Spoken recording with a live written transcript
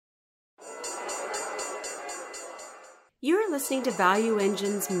You're listening to Value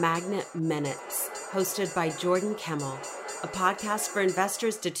Engine's Magnet Minutes, hosted by Jordan Kimmel, a podcast for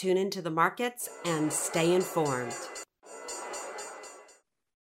investors to tune into the markets and stay informed.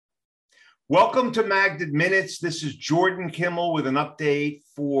 Welcome to Magnet Minutes. This is Jordan Kimmel with an update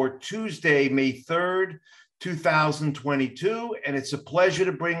for Tuesday, May 3rd, 2022. And it's a pleasure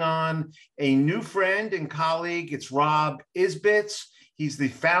to bring on a new friend and colleague. It's Rob Isbitz. He's the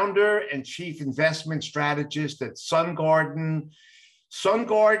founder and chief investment strategist at Sun Garden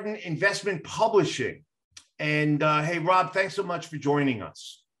Investment Publishing. And hey, Rob, thanks so much for joining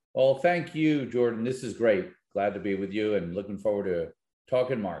us. Well, thank you, Jordan. This is great. Glad to be with you and looking forward to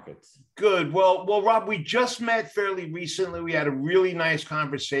talking markets. Good. Well, Rob, we just met fairly recently. We had a really nice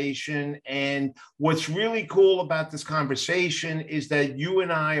conversation. And what's really cool about this conversation is that you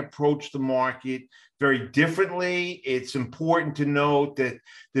and I approach the market very differently. It's important to note that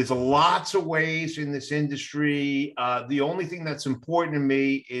there's lots of ways in this industry. The only thing that's important to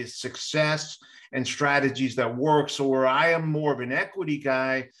me is success and strategies that work. So where I am more of an equity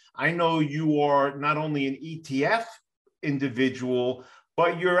guy, I know you are not only an ETF individual,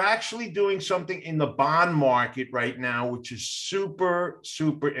 but you're actually doing something in the bond market right now, which is super,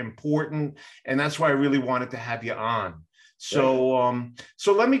 super important. And that's why I really wanted to have you on. So,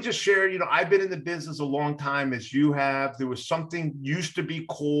 so let me just share, I've been in the business a long time as you have. There was something used to be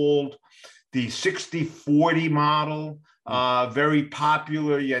called the 60-40 model, very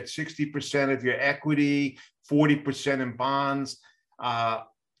popular. You had 60% of your equity, 40% in bonds.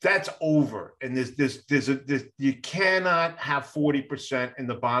 That's over. And you cannot have 40% in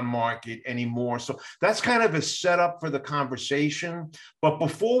the bond market anymore. So that's kind of a setup for the conversation. But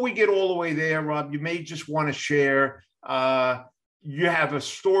before we get all the way there, Rob, you may just want to share, you have a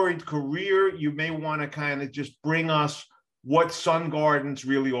storied career. You may want to kind of just bring us what Sun Garden's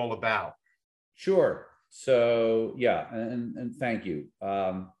really all about. Sure. So yeah, and thank you.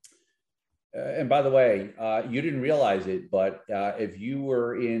 And by the way, you didn't realize it, but if you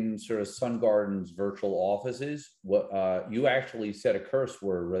were in sort of Sun Garden's virtual offices, you actually said a curse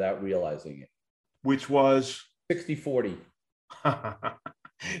word without realizing it. Which was? 60-40.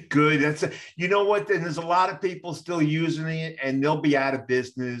 Good. You know what? Then there's a lot of people still using it, and they'll be out of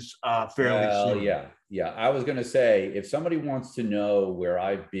business fairly soon. Yeah. I was going to say, if somebody wants to know where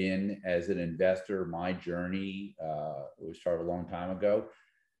I've been as an investor, my journey, we started a long time ago.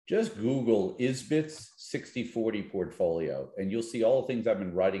 Just Google Isbitz 60-40 portfolio, and you'll see all the things I've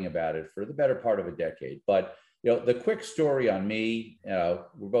been writing about it for the better part of a decade. But the quick story on me, we're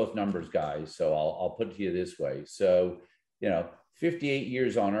both numbers guys, so I'll put it to you this way. So 58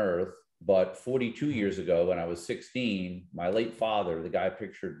 years on Earth, but 42 years ago, when I was 16, my late father, the guy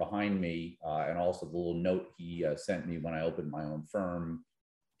pictured behind me, and also the little note he sent me when I opened my own firm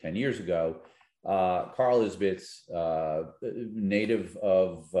 10 years ago. Carl Isbitz, native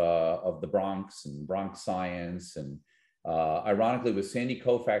of the Bronx and Bronx science, and ironically was Sandy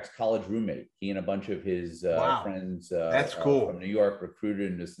Koufax's college roommate. He and a bunch of his friends That's cool. From New York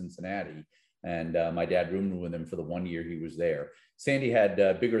recruited into Cincinnati, and my dad roomed with him for the 1 year he was there. Sandy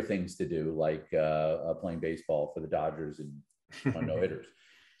had bigger things to do, like playing baseball for the Dodgers and on no-hitters.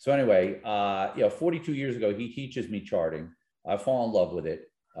 So anyway, 42 years ago, he teaches me charting. I fall in love with it.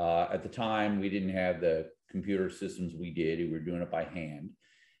 At the time, we didn't have the computer systems we did. We were doing it by hand.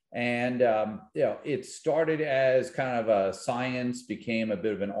 And, it started as kind of a science, became a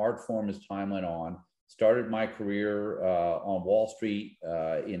bit of an art form as time went on. Started my career on Wall Street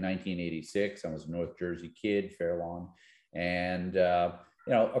in 1986. I was a North Jersey kid, fair lawn. And,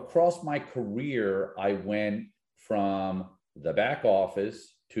 across my career, I went from the back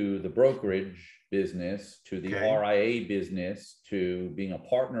office to the brokerage business, to the RIA business, to being a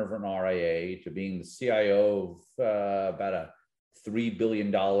partner of an RIA, to being the CIO of about a $3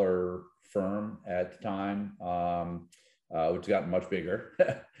 billion firm at the time, which got much bigger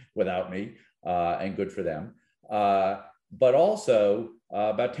without me, and good for them. But also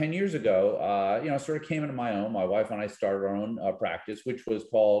about 10 years ago, sort of came into my own. My wife and I started our own practice, which was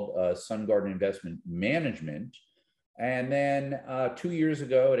called Sun Garden Investment Management. And then 2 years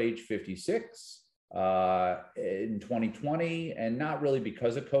ago at age 56, in 2020, and not really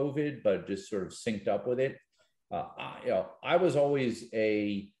because of COVID, but just sort of synced up with it. I was always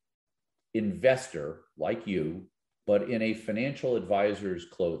a investor like you, but in a financial advisor's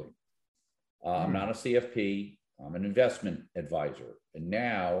clothing. I'm not a CFP. I'm an investment advisor. And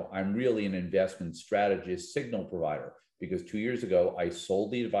now I'm really an investment strategist, signal provider, because 2 years ago, I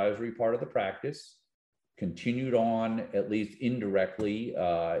sold the advisory part of the practice, continued on, at least indirectly,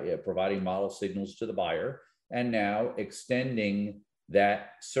 providing model signals to the buyer, and now extending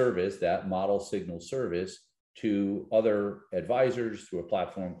that service, that model signal service, to other advisors through a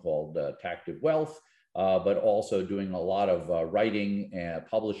platform called Tactive Wealth, but also doing a lot of writing and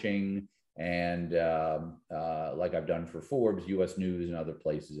publishing, and like I've done for Forbes, US News, and other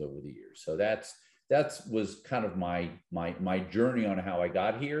places over the years. So that was kind of my journey on how I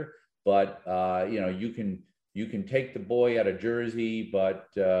got here. But you can take the boy out of Jersey, but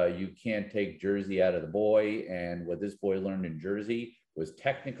you can't take Jersey out of the boy. And what this boy learned in Jersey was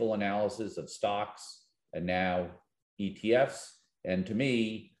technical analysis of stocks and now ETFs. And to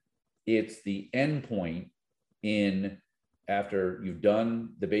me, it's the end point in after you've done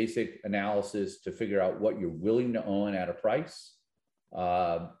the basic analysis to figure out what you're willing to own at a price.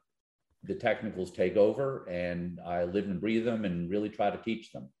 The technicals take over, and I live and breathe them and really try to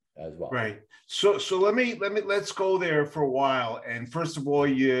teach them as well. Right. So let's go there for a while. And first of all,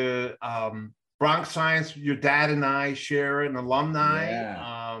 Bronx Science, your dad and I share an alumni.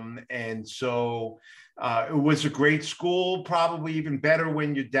 Yeah. And so it was a great school, probably even better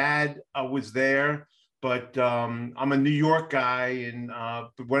when your dad was there. But I'm a New York guy, and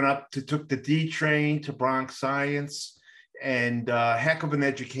took the D train to Bronx Science, and heck of an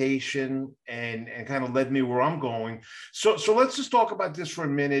education, and kind of led me where I'm going. So let's just talk about this for a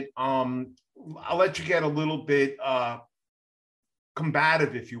minute. I'll let you get a little bit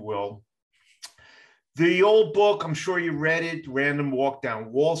combative, if you will. The old book, I'm sure you read it, Random Walk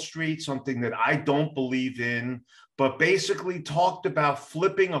Down Wall Street, something that I don't believe in, but basically talked about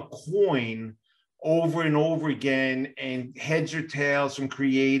flipping a coin over and over again, and heads or tails, and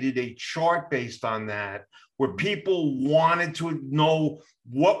created a chart based on that, where people wanted to know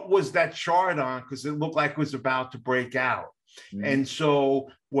what was that chart on, because it looked like it was about to break out. Mm-hmm. And so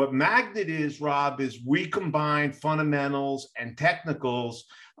what Magnet is, Rob, is we combine fundamentals and technicals,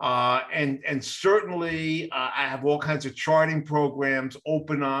 and certainly I have all kinds of charting programs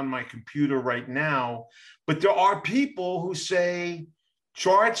open on my computer right now. But there are people who say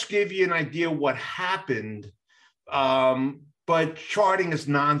charts give you an idea what happened, but charting is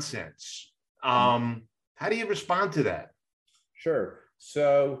nonsense. How do you respond to that? Sure.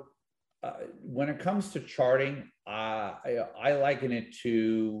 So when it comes to charting, I liken it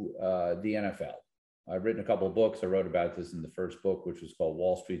to the NFL. I've written a couple of books. I wrote about this in the first book, which was called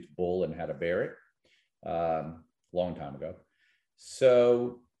Wall Street's Bull and How to Bear It, long time ago.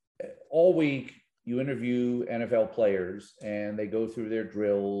 So all week you interview NFL players, and they go through their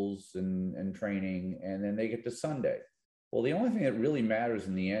drills and training, and then they get to Sunday. Well, the only thing that really matters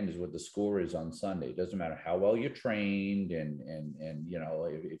in the end is what the score is on Sunday. It doesn't matter how well you trained, and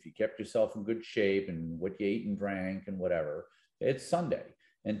if you kept yourself in good shape, and what you ate and drank and whatever. It's Sunday.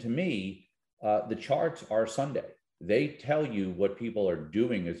 And to me, the charts are Sunday. They tell you what people are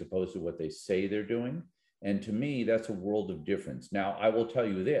doing as opposed to what they say they're doing. And to me, that's a world of difference. Now, I will tell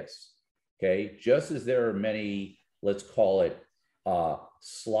you this, okay? Just as there are many, let's call it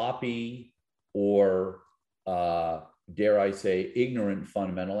sloppy or dare I say, ignorant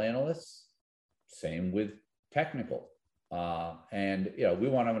fundamental analysts. Same with technical. And we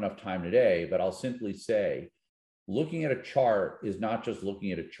won't have enough time today, but I'll simply say, looking at a chart is not just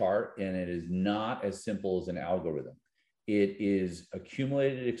looking at a chart, and it is not as simple as an algorithm. It is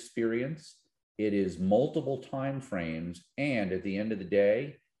accumulated experience. It is multiple time frames. And at the end of the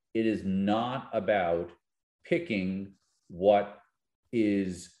day, it is not about picking what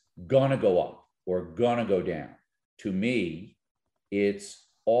is gonna go up or gonna go down. To me, it's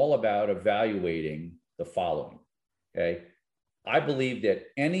all about evaluating the following, okay? I believe that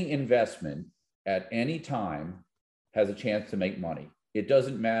any investment at any time has a chance to make money. It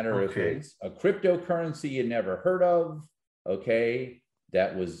doesn't matter if it's a cryptocurrency you never heard of, okay,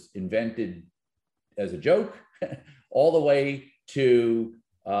 that was invented as a joke, all the way to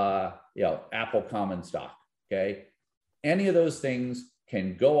Apple common stock, okay? Any of those things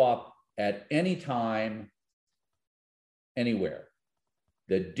can go up at any time, anywhere.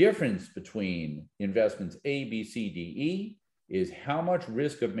 The difference between investments A, B, C, D, E is how much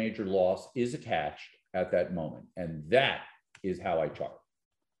risk of major loss is attached at that moment. And that is how I chart.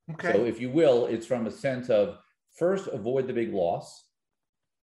 Okay. So if you will, it's from a sense of first avoid the big loss.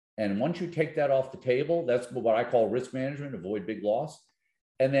 And once you take that off the table, that's what I call risk management, avoid big loss.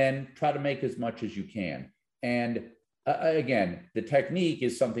 And then try to make as much as you can. And again, the technique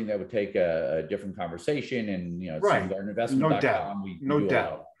is something that would take a different conversation, and right. Investment.com, no doubt. No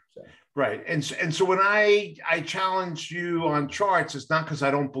doubt. Right. And so when I challenge you on charts, it's not because I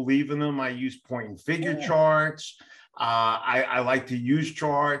don't believe in them. I use point and figure charts. I like to use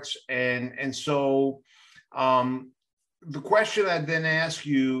charts. And so the question I then ask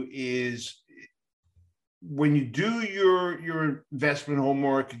you is, when you do your investment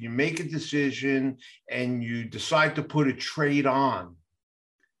homework and you make a decision and you decide to put a trade on,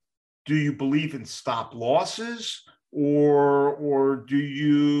 do you believe in stop losses, or do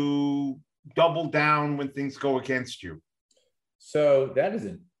you double down when things go against you? So that is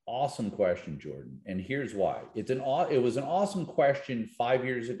an awesome question, Jordan. And here's why. It was an awesome question 5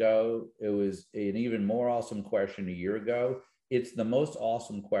 years ago. It was an even more awesome question a year ago. It's the most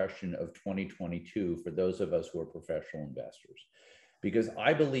awesome question of 2022 for those of us who are professional investors, because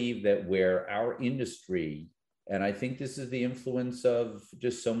I believe that where our industry, and I think this is the influence of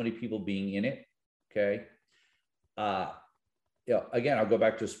just so many people being in it, okay? Again, I'll go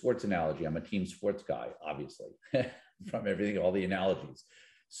back to a sports analogy. I'm a team sports guy, obviously, from everything, all the analogies.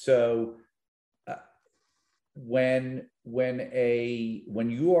 So when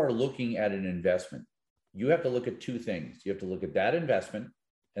you are looking at an investment, you have to look at two things. You have to look at that investment,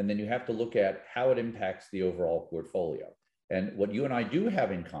 and then you have to look at how it impacts the overall portfolio. And what you and I do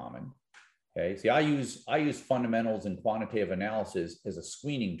have in common, okay? See, I use fundamentals and quantitative analysis as a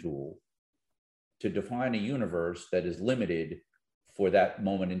screening tool to define a universe that is limited for that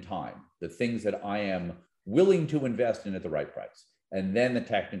moment in time, the things that I am willing to invest in at the right price. And then the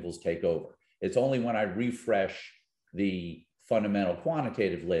technicals take over. It's only when I refresh the fundamental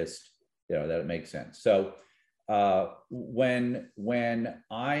quantitative list, that it makes sense. So when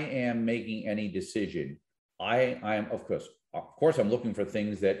I am making any decision, I am, of course, I'm looking for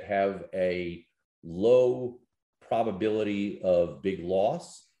things that have a low probability of big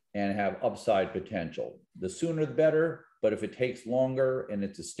loss and have upside potential. The sooner the better, but if it takes longer and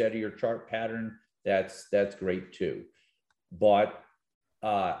it's a steadier chart pattern, that's great too. But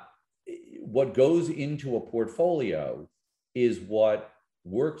what goes into a portfolio is what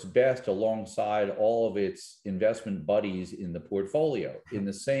works best alongside all of its investment buddies in the portfolio, in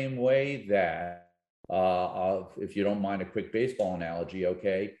the same way that, if you don't mind a quick baseball analogy,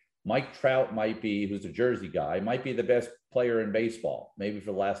 okay, Mike Trout might be, who's a Jersey guy, might be the best player in baseball, maybe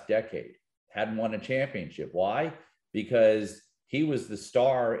for the last decade, hadn't won a championship. Why? Because he was the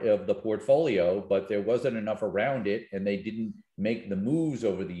star of the portfolio, but there wasn't enough around it, and they didn't make the moves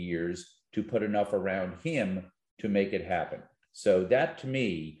over the years to put enough around him to make it happen. So that, to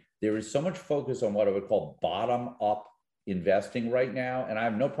me, there is so much focus on what I would call bottom-up investing right now, and I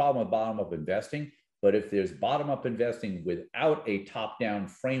have no problem with bottom-up investing, but if there's bottom-up investing without a top-down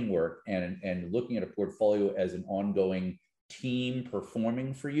framework and looking at a portfolio as an ongoing team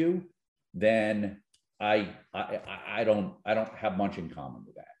performing for you, then I don't have much in common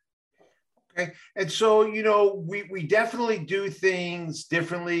with that. Okay. And so, we definitely do things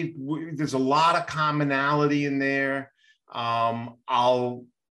differently. There's a lot of commonality in there. I'll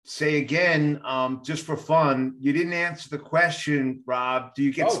say again, just for fun, you didn't answer the question, Rob. Do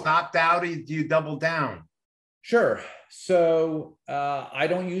you get stopped out, or do you double down? Sure. So I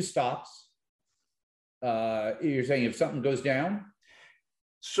don't use stops. You're saying if something goes down?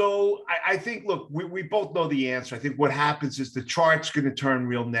 So I think, look, we both know the answer. I think what happens is the chart's going to turn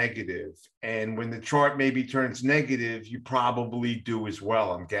real negative. And when the chart maybe turns negative, you probably do as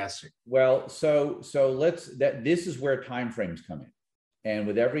well, I'm guessing. Well, so this is where timeframes come in. And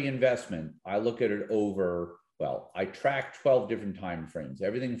with every investment, I look at it over, I track 12 different timeframes,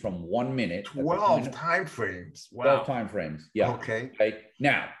 everything from 1 minute. 12 timeframes. Wow. 12 timeframes. Yeah. Okay.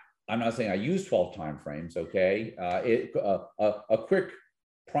 Now, I'm not saying I use 12 timeframes. Okay. A quick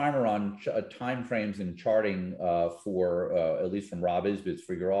primer on timeframes and charting for at least from Rob Isbitz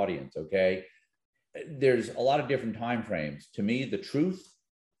for your audience. Okay. There's a lot of different timeframes. To me, the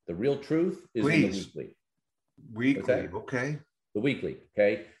real truth is in the weekly. Weekly. Okay. The weekly.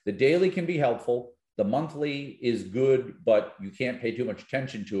 Okay. The daily can be helpful. The monthly is good, but you can't pay too much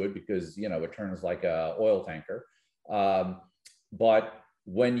attention to it because, it turns like a oil tanker. But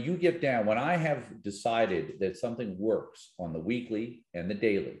when you get down, when I have decided that something works on the weekly and the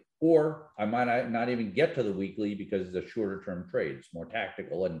daily, or I might not even get to the weekly because it's a shorter term trade, it's more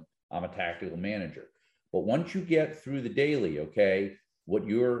tactical, and I'm a tactical manager. But once you get through the daily, okay, what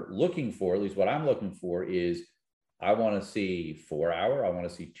you're looking for, at least what I'm looking for, is I want to see 4 hour, I want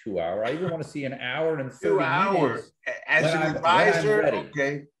to see 2 hour, I even want to see an hour and 30 2 hours as an advisor.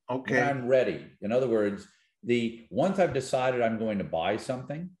 Okay. When I'm ready. In other words, once I've decided I'm going to buy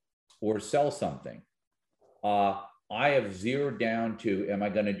something or sell something, I have zeroed down to, am I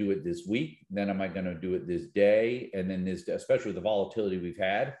going to do it this week? Then am I going to do it this day? And then especially with the volatility we've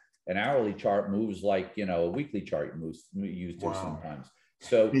had, an hourly chart moves like, a weekly chart used to sometimes.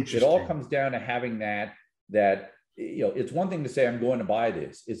 So it all comes down to having that, it's one thing to say, I'm going to buy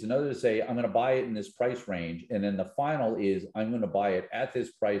this. It's another to say, I'm going to buy it in this price range. And then the final is, I'm going to buy it at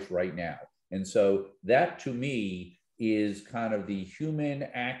this price right now. And so that to me is kind of the human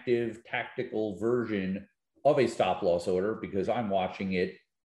active tactical version of a stop loss order, because I'm watching it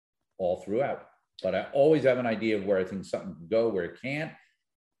all throughout. But I always have an idea of where I think something can go, where it can't.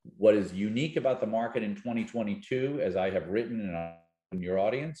 What is unique about the market in 2022, as I have written in your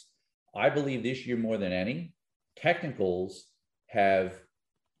audience, I believe this year more than any, technicals have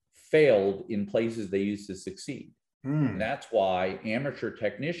failed in places they used to succeed. And that's why amateur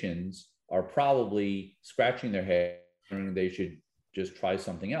technicians are probably scratching their head and they should just try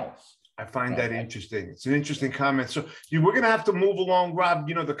something else. I find that interesting. It's an interesting comment. So we're going to have to move along, Rob.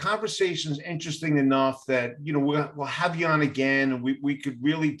 The conversation's interesting enough that, we'll have you on again, and we could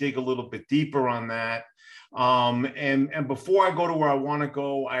really dig a little bit deeper on that. And before I go to where I want to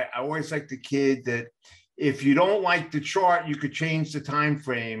go, I always like to kid that if you don't like the chart, you could change the time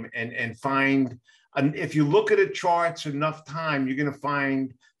frame and find, if you look at the charts enough time, you're going to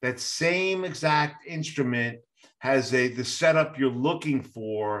find that same exact instrument has the setup you're looking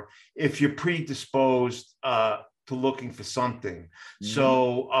for if you're predisposed to looking for something.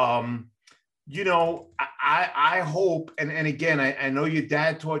 So, I hope, and again, I know your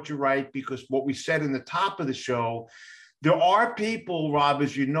dad taught you right, because what we said in the top of the show, there are people, Rob,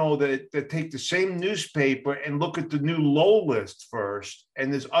 as you know, that take the same newspaper and look at the new low list first,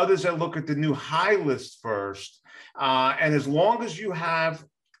 and there's others that look at the new high list first. And as long as you have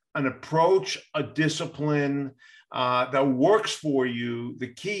an approach, a discipline that works for you, the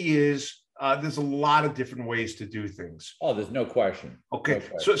key is there's a lot of different ways to do things. Oh, there's no question. Okay, No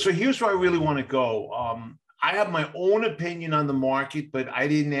question. So here's where I really want to go. I have my own opinion on the market, but I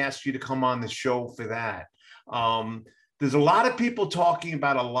didn't ask you to come on the show for that. There's a lot of people talking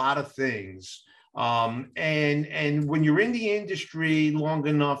about a lot of things. And when you're in the industry long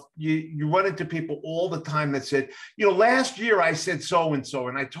enough, you run into people all the time that said, last year I said so-and-so,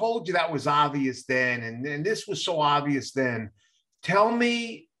 and I told you that was obvious then, and this was so obvious then. Tell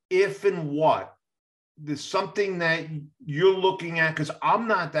me if and what. There's something that you're looking at, because I'm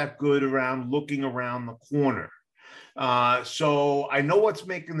not that good around looking around the corner. So I know what's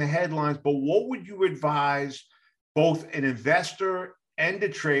making the headlines, but what would you advise both an investor and a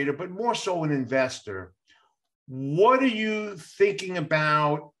trader, but more so an investor? What are you thinking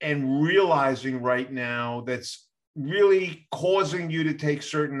about and realizing right now that's really causing you to take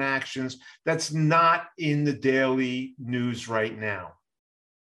certain actions that's not in the daily news right now?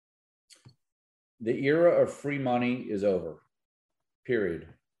 The era of free money is over, period.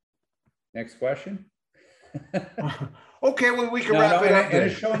 Next question. Okay, well, we can wrap it up. And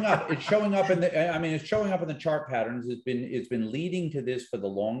it's showing up. It's showing up in the. I mean, it's showing up in the chart patterns. It's been leading to this for the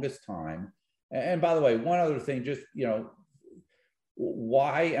longest time. And by the way, one other thing, just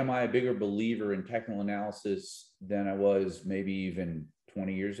why am I a bigger believer in technical analysis than I was maybe even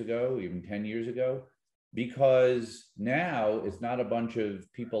 20 years ago, even 10 years ago? Because now it's not a bunch of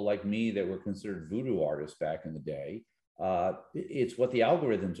people like me that were considered voodoo artists back in the day. It's what the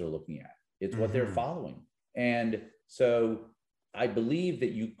algorithms are looking at. It's what they're following. And so I believe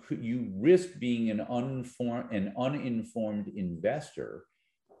that you risk being an uninformed investor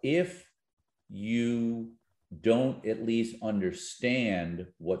if you don't at least understand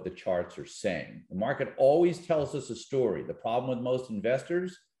what the charts are saying. The market always tells us a story. The problem with most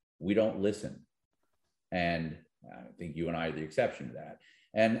investors, we don't listen. And I think you and I are the exception to that.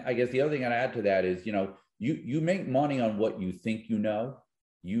 And I guess the other thing I'd add to that is, you make money on what you think you know.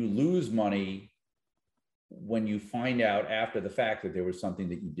 You lose money when you find out after the fact that there was something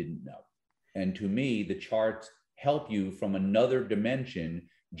that you didn't know. And to me, the charts help you from another dimension,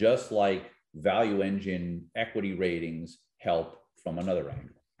 just like value engine equity ratings help from another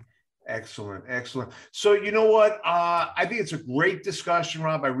angle. Excellent. Excellent. So you know what? I think it's a great discussion,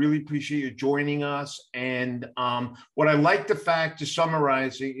 Rob. I really appreciate you joining us. And what I like the fact, to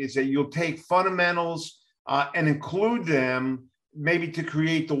summarizing, is that you'll take fundamentals and include them maybe to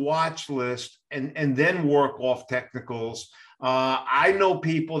create the watch list and then work off technicals. I know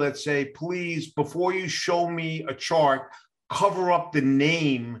people that say, please, before you show me a chart, cover up the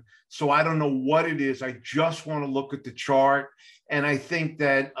name so I don't know what it is. I just want to look at the chart. And I think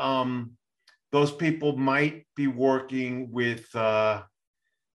that those people might be working with half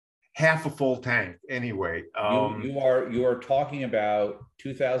a full tank anyway. You are talking about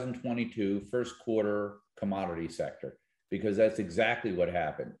 2022 first quarter commodity sector, because that's exactly what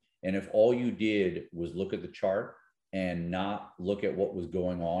happened. And if all you did was look at the chart and not look at what was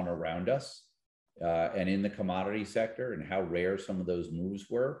going on around us and in the commodity sector and how rare some of those moves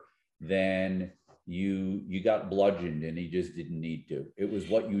were, then you got bludgeoned, and you just didn't need to. It was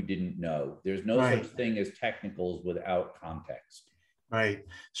what you didn't know. There's no such thing as technicals without context. Right.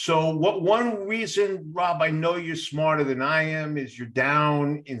 So one reason, Rob, I know you're smarter than I am is you're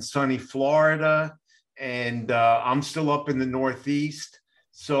down in sunny Florida, and I'm still up in the Northeast.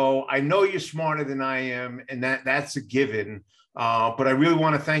 So I know you're smarter than I am, and that's a given. But I really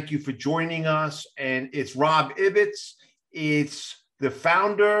want to thank you for joining us. And it's Rob Ibbotts. It's the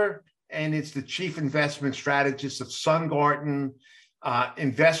founder and it's the chief investment strategist of Sungarden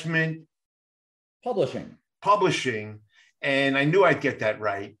Investment Publishing. And I knew I'd get that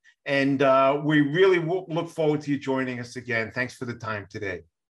right. And we really look forward to you joining us again. Thanks for the time today.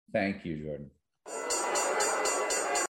 Thank you, Jordan.